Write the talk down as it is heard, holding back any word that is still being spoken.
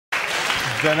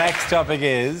The next topic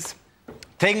is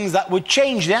things that would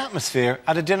change the atmosphere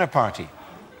at a dinner party.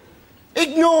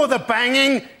 Ignore the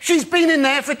banging. She's been in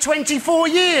there for 24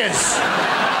 years.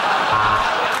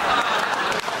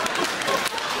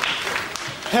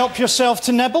 Help yourself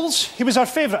to Nibbles. He was our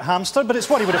favourite hamster, but it's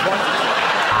what he would have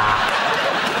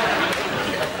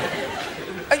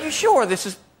wanted. Are you sure this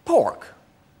is pork?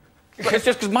 It's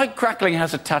just because Mike Crackling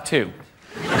has a tattoo.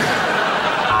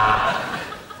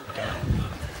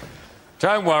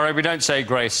 Don't worry, we don't say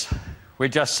grace. We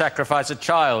just sacrifice a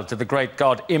child to the great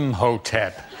god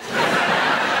Imhotep.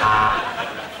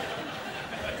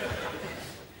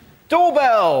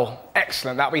 Doorbell!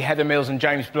 Excellent. That'll be Heather Mills and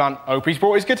James Blunt. Hope he's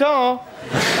brought his guitar.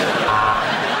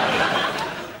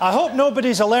 I hope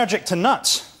nobody's allergic to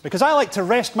nuts, because I like to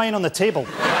rest mine on the table.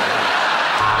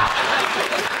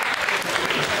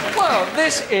 Well,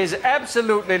 this is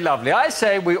absolutely lovely. I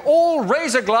say we all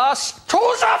raise a glass to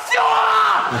the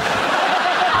Fuhrer!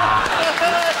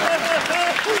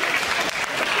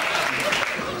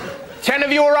 10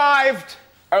 of you arrived.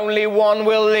 Only one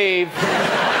will leave.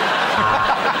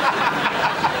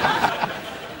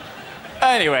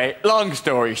 Anyway, long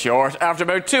story short, after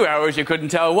about 2 hours, you couldn't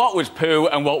tell what was poo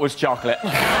and what was chocolate.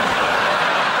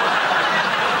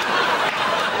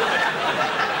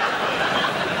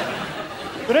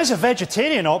 There is a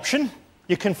vegetarian option.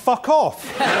 You can fuck off.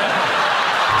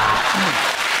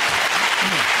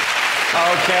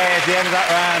 OK, at the end of that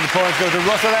round, the points go to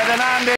Russell, Ed and Andy.